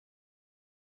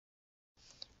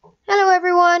Hello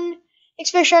everyone,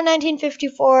 it's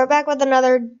Fisheye1954 back with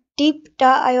another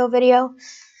Diep.io video,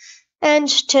 and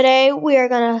today we are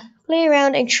gonna play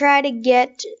around and try to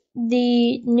get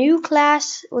the new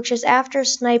class which is after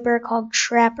Sniper called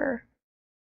Trapper.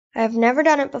 I've never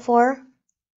done it before,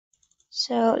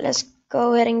 so let's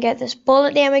go ahead and get this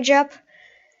bullet damage up,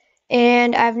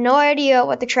 and I have no idea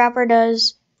what the Trapper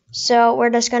does, so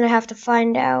we're just gonna have to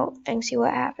find out and see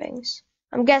what happens.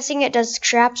 I'm guessing it does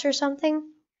traps or something.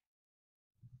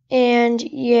 And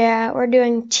yeah, we're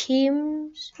doing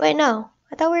teams. Wait, no.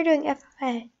 I thought we were doing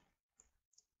FFA.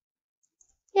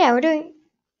 Yeah, we're doing.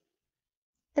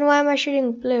 Then why am I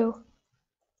shooting blue?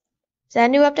 Is that a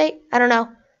new update? I don't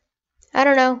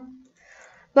know.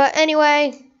 But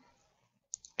anyway,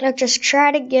 let's just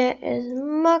try to get as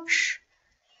much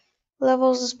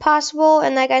levels as possible.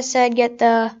 And like I said, get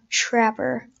the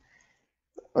Trapper,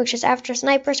 which is after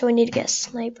Sniper, so we need to get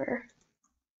Sniper.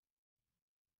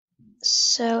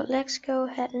 So let's go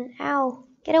ahead and ow.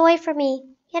 Get away from me.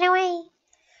 Get away.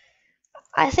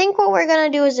 I think what we're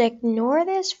going to do is ignore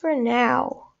this for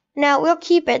now. Now, we'll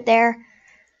keep it there,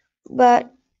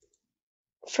 but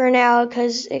for now,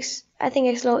 because I think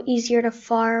it's a little easier to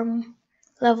farm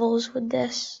levels with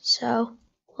this. So,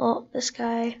 well, this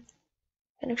guy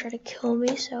going to try to kill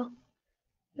me, so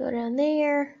go down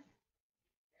there.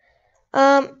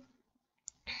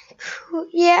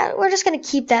 Yeah, we're just going to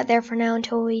keep that there for now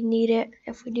until we need it,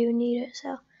 if we do need it,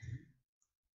 so.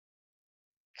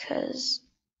 Because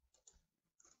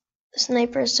the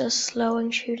sniper is so slow in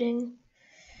shooting.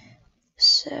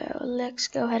 So, let's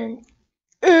go ahead and...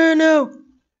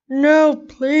 No,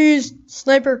 please.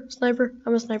 Sniper.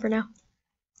 I'm a sniper now.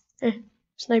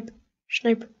 Sniper.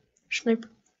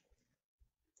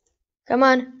 Come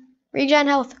on. Regen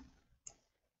health.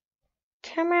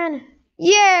 Come on.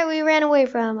 Yeah, we ran away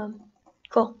from him.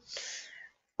 Cool.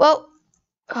 Well,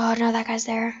 oh no, that guy's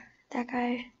there. That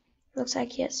guy looks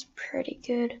like he has pretty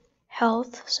good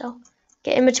health, so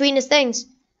get in between his things.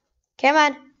 Come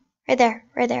on. Right there.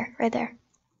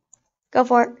 Go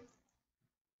for it.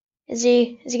 Is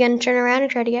he gonna turn around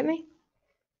and try to get me?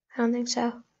 I don't think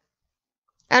so.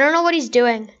 I don't know what he's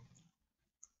doing.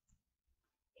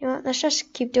 You know what, let's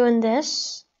just keep doing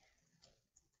this.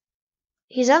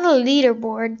 He's on the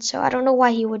leaderboard, so I don't know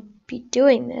why he would be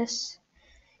doing this.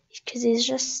 Because he's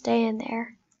just staying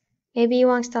there. Maybe he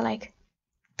wants to, like,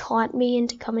 taunt me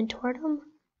into coming toward him.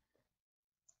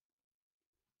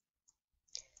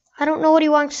 I don't know what he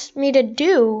wants me to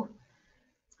do.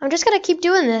 I'm just gonna keep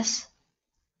doing this.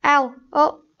 Ow.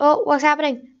 Oh, what's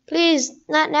happening? Please,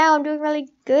 not now. I'm doing really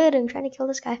good. I'm trying to kill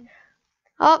this guy.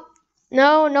 Oh,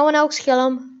 no one else kill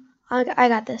him. I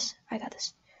got this.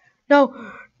 No,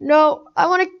 I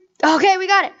want to... Okay, we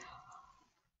got it.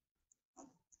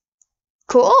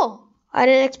 Cool. I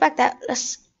didn't expect that.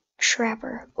 Let's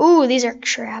Trapper. Ooh, these are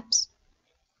traps.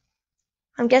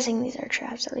 I'm guessing these are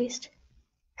traps at least.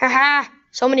 Haha,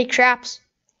 so many traps.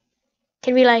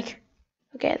 Can we like...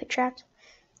 Okay, the traps.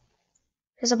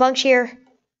 There's a bunch here.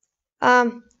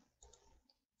 Let's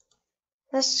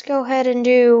go ahead and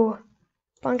do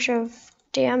a bunch of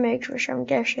damage, which I'm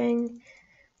guessing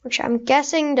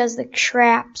does the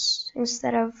traps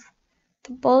instead of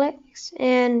the bullets.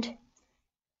 And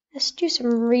let's do some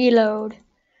reload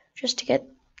just to get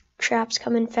traps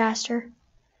coming faster.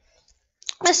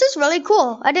 This is really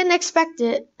cool. I didn't expect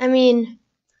it. I mean,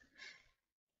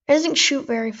 it doesn't shoot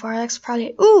very far. That's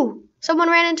probably... Ooh!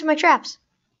 Someone ran into my traps.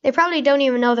 They probably don't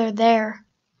even know they're there.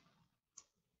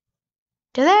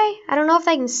 Do they? I don't know if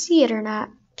they can see it or not.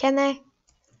 Can they?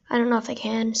 I don't know if they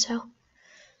can, so...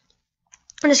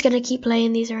 I'm just gonna keep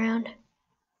playing these around.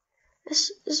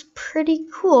 This is pretty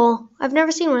cool. I've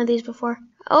never seen one of these before.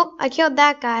 Oh, I killed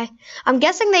that guy. I'm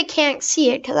guessing they can't see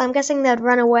it, because I'm guessing they'd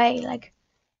run away, like,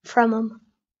 from them.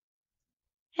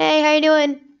 Hey, how you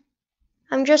doing?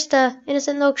 I'm just a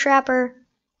innocent little trapper.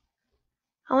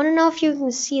 I want to know if you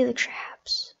can see the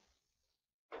traps.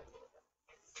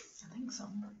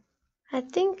 I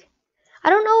think so. I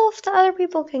don't know if the other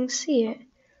people can see it.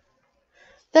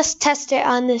 Let's test it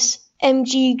on this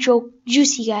MG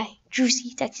Juicy guy.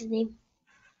 Juicy, that's his name.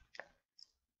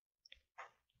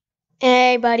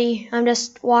 Hey, buddy. I'm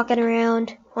just walking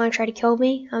around. Want to try to kill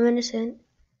me? I'm innocent.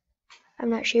 I'm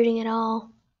not shooting at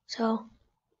all. So,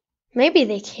 maybe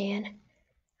they can.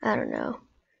 I don't know.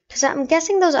 Because I'm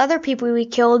guessing those other people we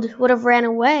killed would have ran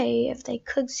away if they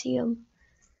could see them.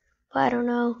 But I don't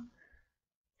know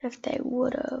if they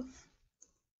would have.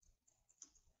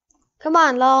 Come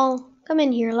on, lol. Come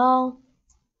in here, lol.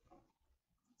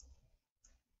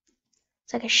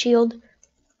 It's like a shield.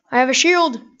 I have a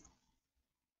shield!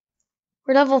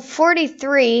 We're level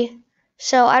 43,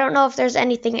 So I don't know if there's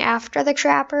anything after the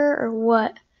trapper or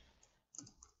what.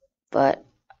 But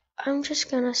I'm just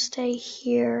gonna stay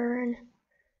here and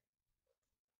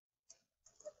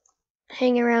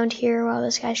hang around here while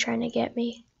this guy's trying to get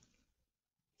me.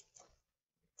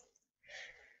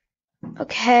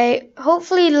 Okay,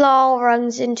 hopefully Lol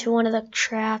runs into one of the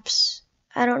traps.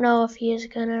 I don't know if he is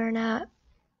gonna or not.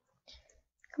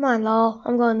 Come on, Lol,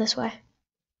 I'm going this way.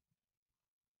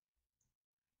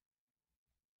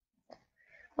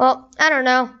 Well, I don't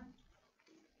know.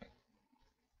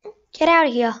 Get out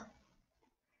of here.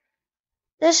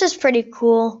 This is pretty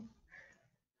cool.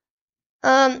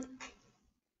 Yeah,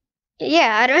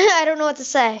 I don't know what to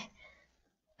say.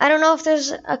 I don't know if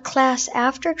there's a class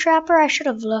after Trapper. I should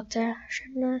have looked at,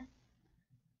 shouldn't I?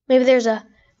 Maybe there's a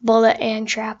bullet and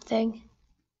trap thing.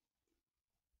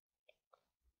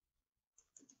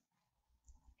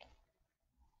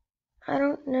 I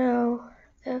don't know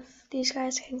if these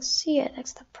guys can see it.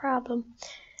 That's the problem.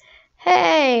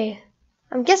 Hey!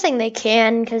 I'm guessing they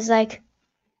can, because, like...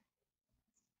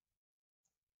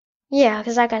 Yeah,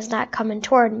 because that guy's not coming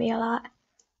toward me a lot.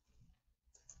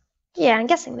 Yeah, I'm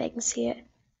guessing they can see it.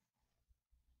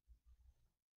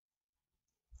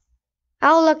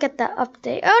 I'll look at the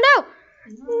update. Oh, no!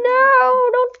 No!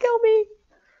 Don't kill me!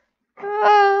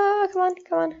 Come on,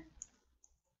 come on.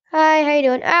 Hi, how you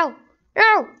doing? Ow!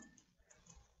 No!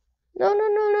 No, no,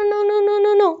 no, no, no, no, no,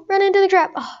 no, no. Run into the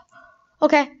trap. Oh,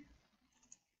 okay.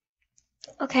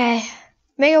 Okay.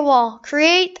 Make a wall.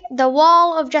 Create the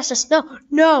wall of justice. No,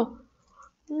 no.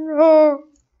 No.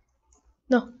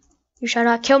 No. You shall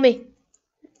not kill me.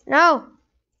 No.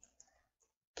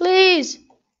 Please.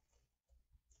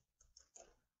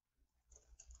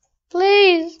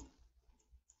 Please.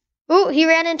 Ooh, he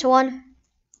ran into one.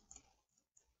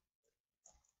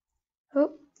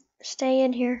 Ooh, stay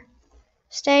in here.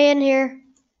 Stay in here.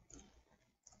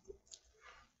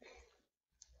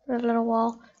 A little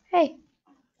wall. Hey.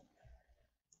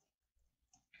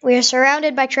 We are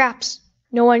surrounded by traps.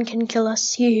 No one can kill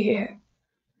us here.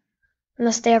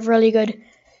 Unless they have really good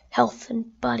health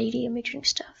and body damaging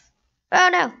stuff. Oh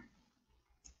no.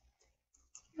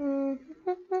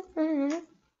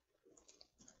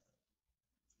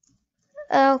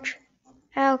 Ouch.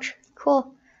 Ouch.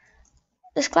 Cool.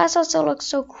 This class also looks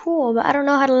so cool, but I don't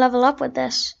know how to level up with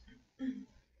this.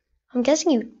 I'm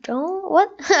guessing you don't? What?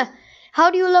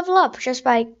 How do you level up? Just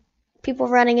by people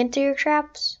running into your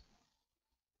traps?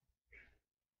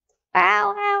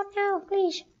 Ow, ow, no,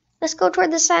 please. Let's go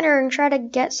toward the center and try to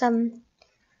get some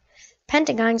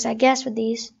pentagons, I guess, with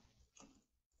these.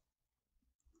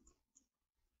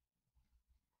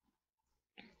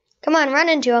 Come on, run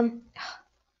into them.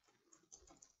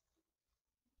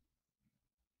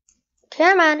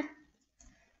 Come on.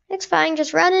 It's fine,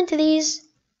 just run into these.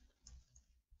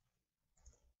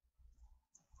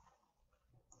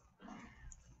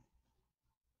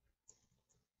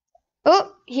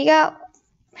 Oh, he got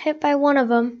hit by one of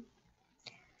them.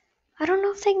 I don't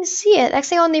know if they can see it. That's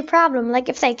the only problem. Like,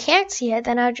 if they can't see it,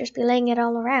 then I'd just be laying it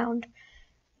all around.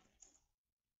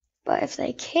 But if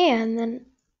they can, then,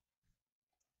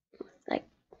 like,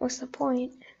 what's the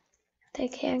point? If they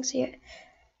can't see it.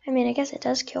 I mean, I guess it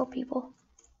does kill people.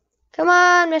 Come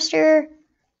on, mister.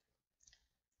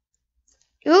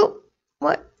 Ooh,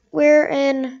 what? We're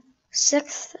in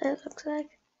 6th, it looks like.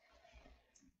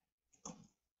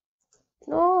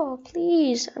 No,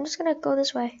 please. I'm just gonna go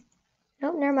this way.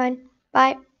 Nope, never mind.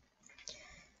 Bye.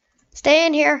 Stay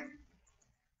in here.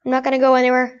 I'm not gonna go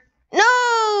anywhere.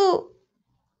 No!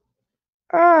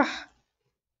 Ugh.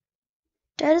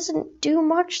 That doesn't do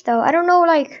much, though. I don't know,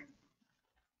 like,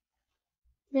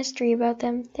 mystery about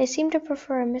them. They seem to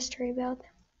prefer a mystery about them.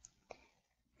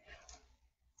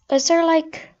 Is there,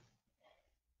 like...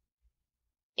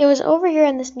 It was over here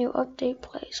in this new update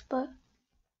place, but...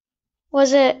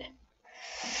 Was it...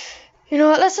 You know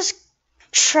what, let's just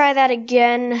try that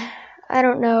again. I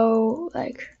don't know,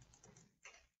 like...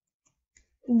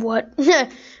 What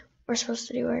we're supposed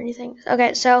to do or anything.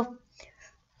 Okay, so...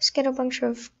 Let's get a bunch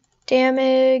of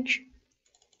damage.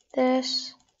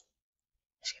 This.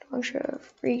 Let's get a bunch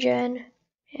of regen.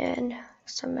 And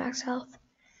some max health.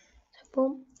 So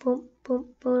boom, boom, boom,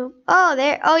 boom. Oh,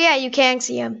 there. Oh, yeah, you can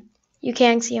see him. You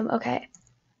can see him. Okay.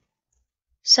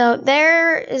 So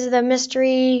there is the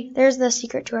mystery. There's the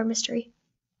secret to our mystery.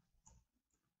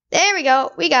 There we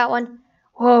go. We got one.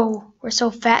 Whoa, we're so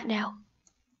fat now.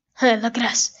 Look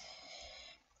at us.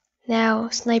 Now,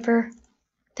 sniper.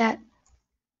 That.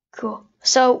 Cool.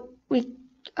 So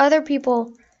other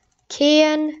people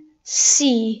can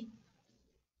see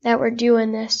that we're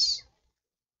doing this.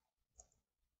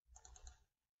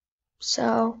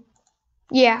 So,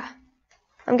 yeah.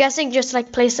 I'm guessing just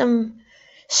like play some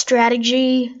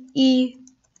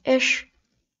strategy-ish.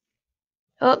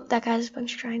 Oh, that guy has a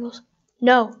bunch of triangles.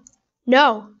 No.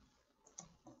 No.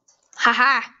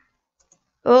 Haha.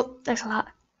 Oh, that's a lot.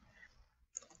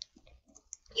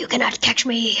 You cannot catch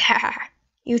me. Haha.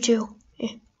 You too.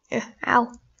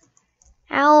 Ow.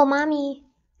 Ow, mommy.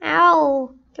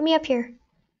 Ow. Get me up here.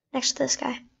 Next to this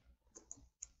guy.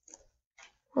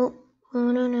 Oh,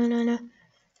 no.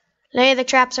 Lay the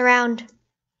traps around.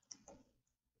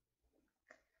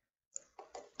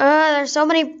 There's so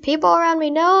many people around me.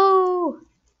 No.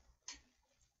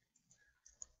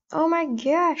 Oh my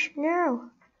gosh, no.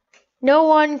 No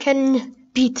one can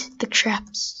beat the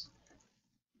traps.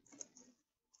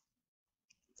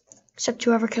 Except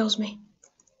whoever kills me.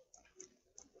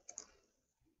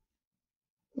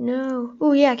 No.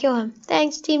 Oh yeah, kill him.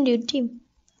 Thanks, team dude. Team.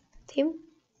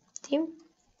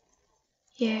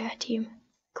 Yeah, team.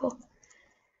 Cool.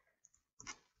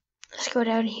 Let's go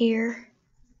down here.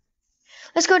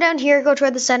 Go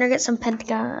toward the center, get some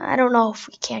pentagon. I don't know if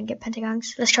we can get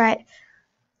pentagons. Let's try it.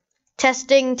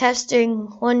 Testing.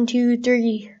 1, 2,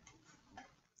 3.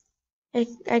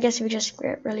 I guess if we just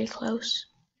get really close.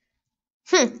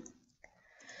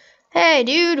 Hey,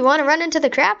 dude, want to run into the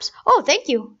traps? Oh, thank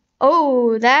you.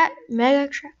 Oh, that mega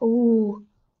trap. Oh,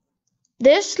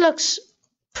 this looks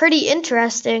pretty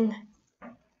interesting.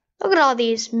 Look at all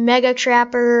these mega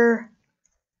trapper.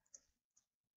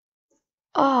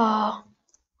 Oh,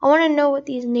 I want to know what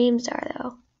these names are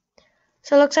though.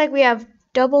 So it looks like we have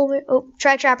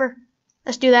try trapper.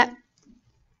 Let's do that.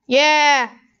 Yeah,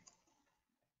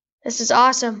 this is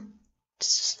awesome.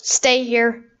 Just stay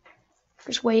here.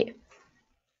 Just wait.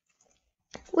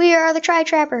 We are the try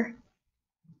trapper.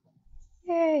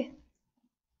 Yay.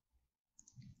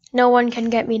 No one can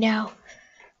get me now.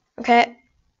 Okay,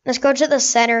 let's go to the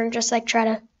center and just like try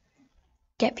to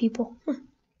get people.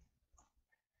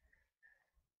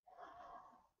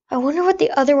 I wonder what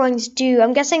the other ones do.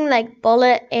 I'm guessing like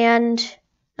bullet and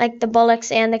like the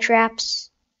bullets and the traps.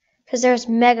 Because there's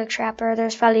mega trapper,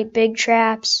 there's probably big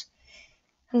traps.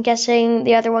 I'm guessing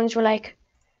the other ones were like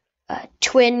a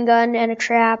twin gun and a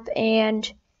trap, and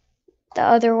the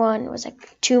other one was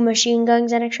like 2 machine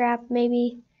guns and a trap,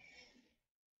 maybe.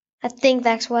 I think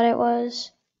that's what it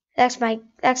was. That's my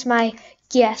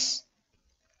guess.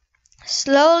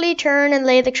 Slowly turn and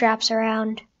lay the traps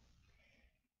around.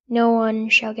 No one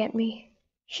shall get me.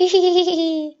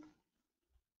 Hehehehe.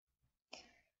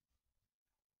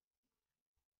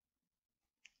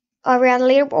 Around the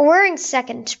leader, we're in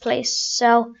second place,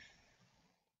 so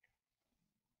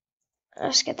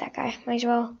let's get that guy. Might as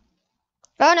well.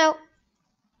 Oh no!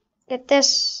 Get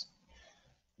this.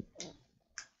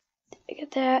 Get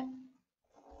that.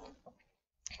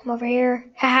 Come over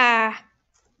here. Haha!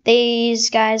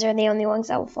 These guys are the only ones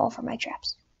that will fall for my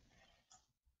traps.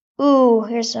 Ooh,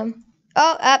 here's some.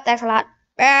 Oh, that's a lot.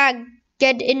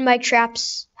 Get in my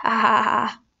traps. Ha ha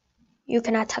ha. You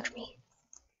cannot touch me.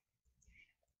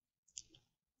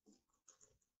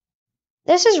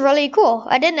 This is really cool.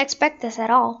 I didn't expect this at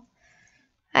all.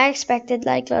 I expected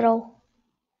like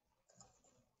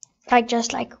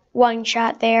just like one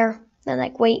shot there, then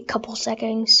like wait a couple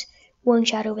seconds, one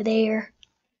shot over there.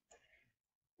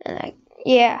 And like,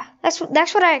 yeah, that's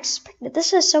what I expected.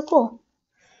 This is so cool.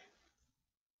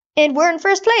 And we're in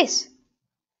first place.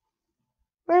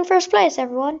 We're in first place,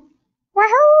 everyone.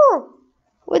 Wahoo!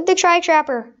 With the try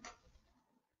trapper.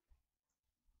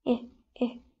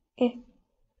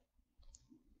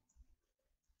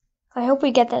 I hope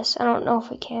we get this. I don't know if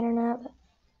we can or not. But...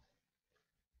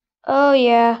 Oh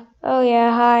yeah,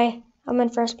 hi. I'm in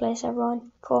first place,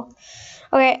 everyone. Cool.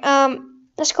 Okay,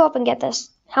 let's go up and get this.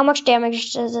 How much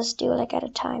damage does this do, like, at a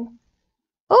time?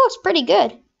 Oh, it's pretty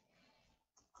good.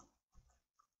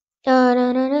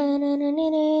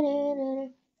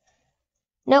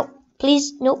 Nope,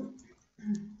 please, nope.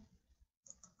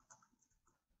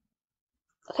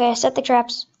 Okay, set the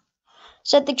traps.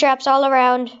 Set the traps all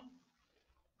around.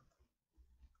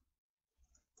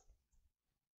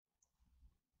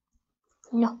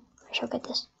 No, I shall get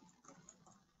this.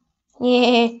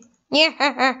 Yeah.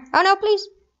 Oh no, please.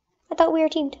 I thought we were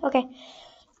teamed. Okay.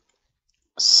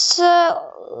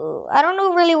 So, I don't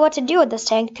know really what to do with this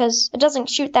tank because it doesn't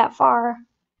shoot that far.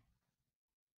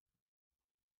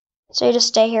 So you just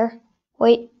stay here.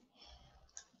 Wait.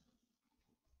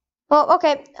 Well,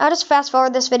 okay. I'll just fast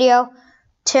forward this video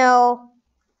till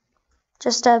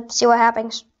just to see what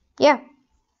happens. Yeah.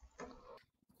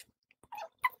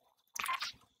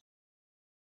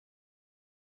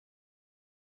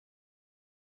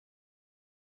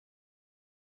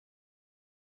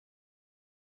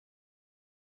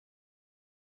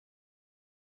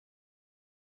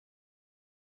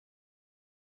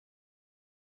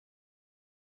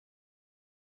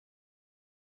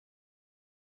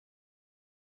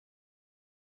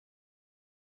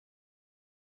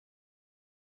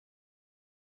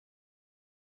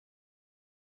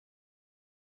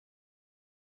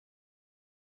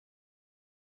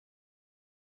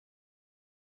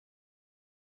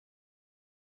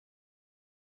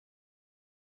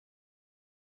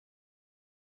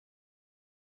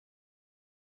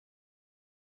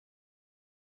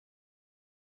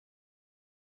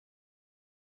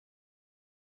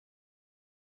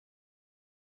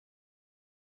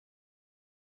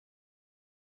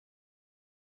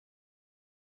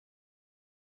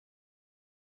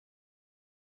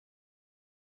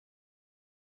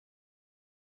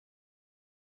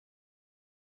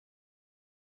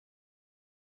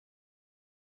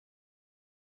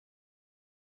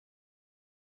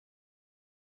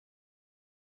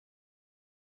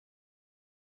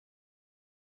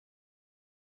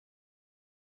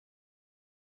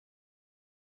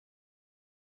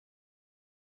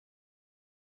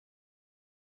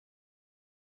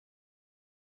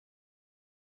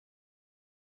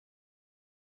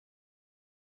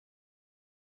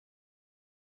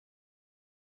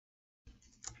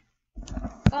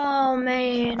 Oh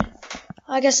man.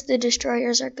 I guess the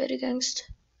destroyers are good against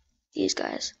these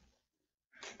guys.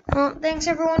 Well, thanks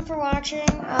everyone for watching.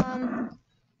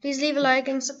 Please leave a like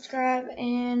and subscribe,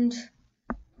 and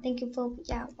thank you for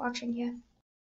watching here.